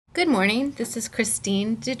Good morning, this is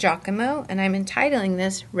Christine DiGiacomo, and I'm entitling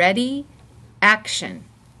this Ready, Action,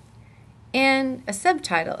 and a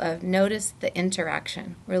subtitle of Notice the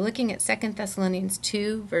Interaction. We're looking at 2 Thessalonians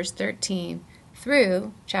 2, verse 13,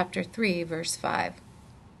 through chapter 3, verse 5.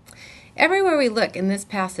 Everywhere we look in this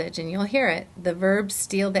passage, and you'll hear it, the verbs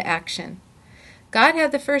steal the action. God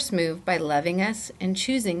had the first move by loving us and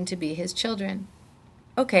choosing to be His children.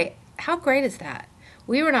 Okay, how great is that?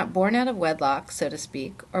 We were not born out of wedlock, so to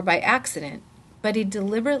speak, or by accident, but He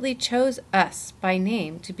deliberately chose us by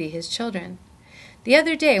name to be His children. The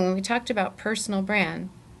other day when we talked about personal brand,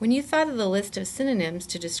 when you thought of the list of synonyms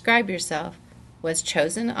to describe yourself, was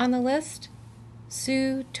chosen on the list?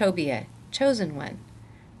 Sue Tobia, chosen one.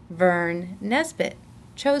 Vern Nesbitt,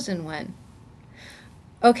 chosen one.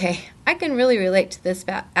 Okay, I can really relate to this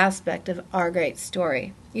aspect of our great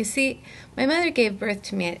story. You see, my mother gave birth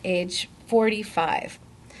to me at age 45.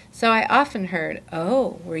 So I often heard,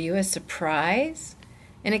 "Oh, were you a surprise?"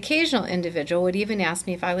 An occasional individual would even ask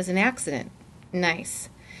me if I was an accident. Nice.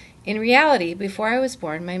 In reality, before I was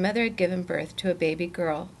born, my mother had given birth to a baby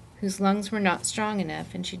girl whose lungs were not strong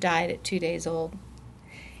enough, and she died at 2 days old.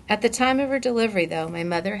 At the time of her delivery, though, my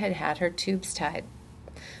mother had had her tubes tied.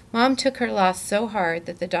 Mom took her loss so hard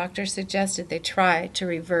that the doctor suggested they try to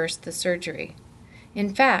reverse the surgery.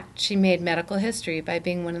 In fact, she made medical history by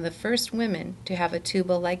being one of the first women to have a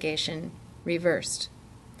tubal ligation reversed.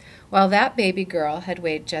 While that baby girl had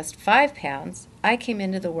weighed just 5 pounds, I came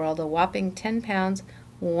into the world a whopping 10 pounds,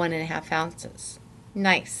 1.5 ounces.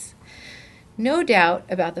 Nice. No doubt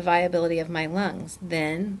about the viability of my lungs,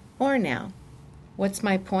 then or now. What's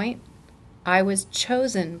my point? I was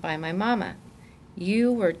chosen by my mama.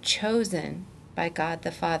 You were chosen by God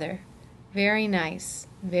the Father. Very nice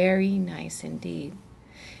indeed.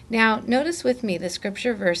 Now, notice with me the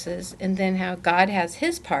scripture verses and then how God has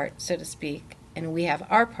His part, so to speak, and we have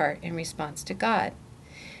our part in response to God.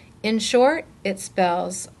 In short, it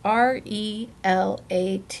spells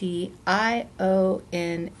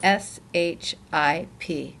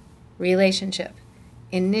RELATIONSHIP, relationship,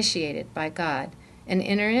 initiated by God and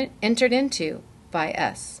entered into by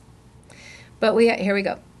us. But we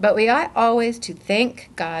ought always to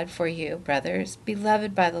thank God for you, brothers,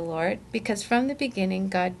 beloved by the Lord, because from the beginning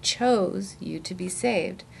God chose you to be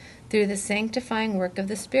saved through the sanctifying work of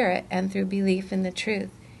the Spirit and through belief in the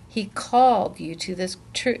truth. He called you to this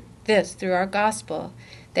through our gospel,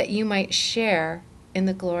 that you might share in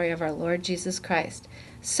the glory of our Lord Jesus Christ.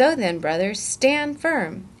 So then, brothers, stand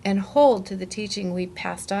firm and hold to the teaching we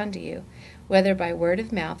passed on to you, whether by word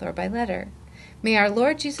of mouth or by letter. May our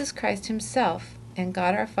Lord Jesus Christ Himself and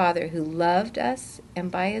God our Father, who loved us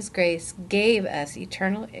and by His grace gave us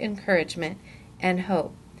eternal encouragement and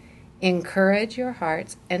hope, encourage your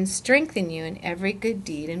hearts and strengthen you in every good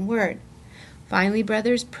deed and word. Finally,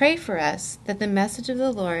 brothers, pray for us that the message of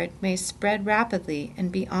the Lord may spread rapidly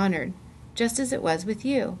and be honored, just as it was with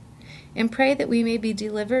you. And pray that we may be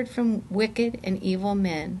delivered from wicked and evil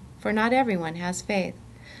men, for not everyone has faith.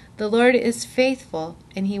 The Lord is faithful,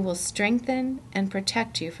 and He will strengthen and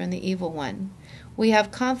protect you from the evil one. We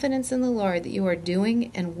have confidence in the Lord that you are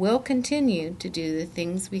doing and will continue to do the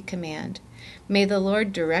things we command. May the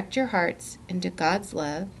Lord direct your hearts into God's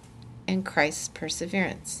love and Christ's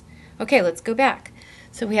perseverance. Okay, let's go back.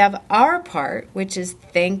 So we have our part, which is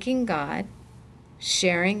thanking God,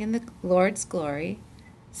 sharing in the Lord's glory,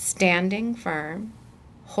 standing firm,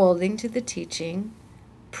 holding to the teaching,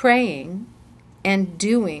 praying, and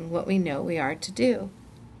doing what we know we are to do.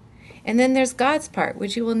 And then there's God's part,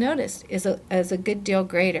 which you will notice is a good deal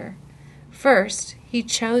greater. First, He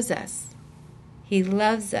chose us. He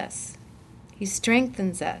loves us. He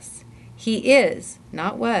strengthens us. He is,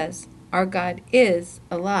 not was, our God is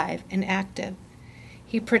alive and active.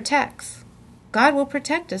 He protects. God will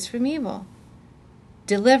protect us from evil.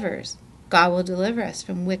 Delivers. God will deliver us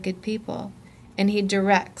from wicked people. And He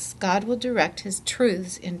directs. God will direct His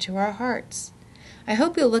truths into our hearts. I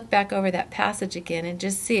hope you'll look back over that passage again and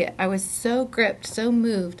just see it. I was so gripped, so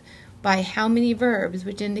moved by how many verbs,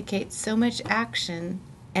 which indicate so much action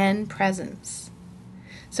and presence.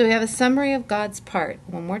 So we have a summary of God's part.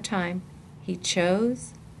 One more time. He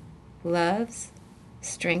chose, loves,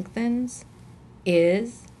 strengthens,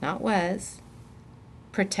 is, not was,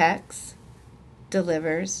 protects,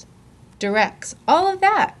 delivers, directs. All of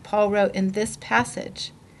that Paul wrote in this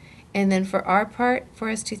passage. And then for our part, for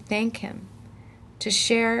us to thank Him, to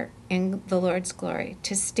share in the Lord's glory,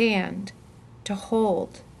 to stand, to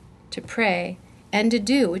hold, to pray, and to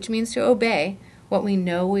do, which means to obey what we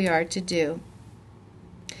know we are to do.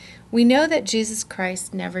 We know that Jesus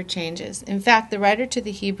Christ never changes. In fact, the writer to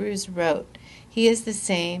the Hebrews wrote, He is the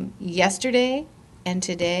same yesterday, and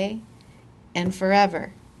today and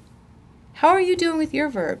forever. How are you doing with your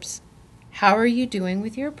verbs? How are you doing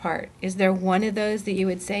with your part? Is there one of those that you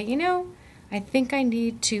would say, I think I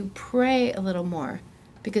need to pray a little more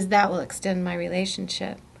because that will extend my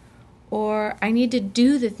relationship? Or I need to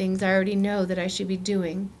do the things I already know that I should be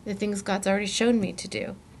doing, the things God's already shown me to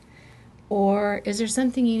do? Or is there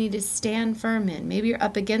something you need to stand firm in? Maybe you're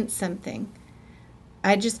up against something.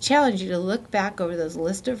 I just challenge you to look back over those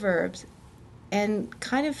list of verbs and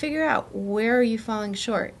kind of figure out where are you falling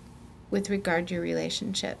short with regard to your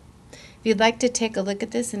relationship. If you'd like to take a look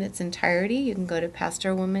at this in its entirety, you can go to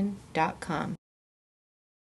pastorwoman.com.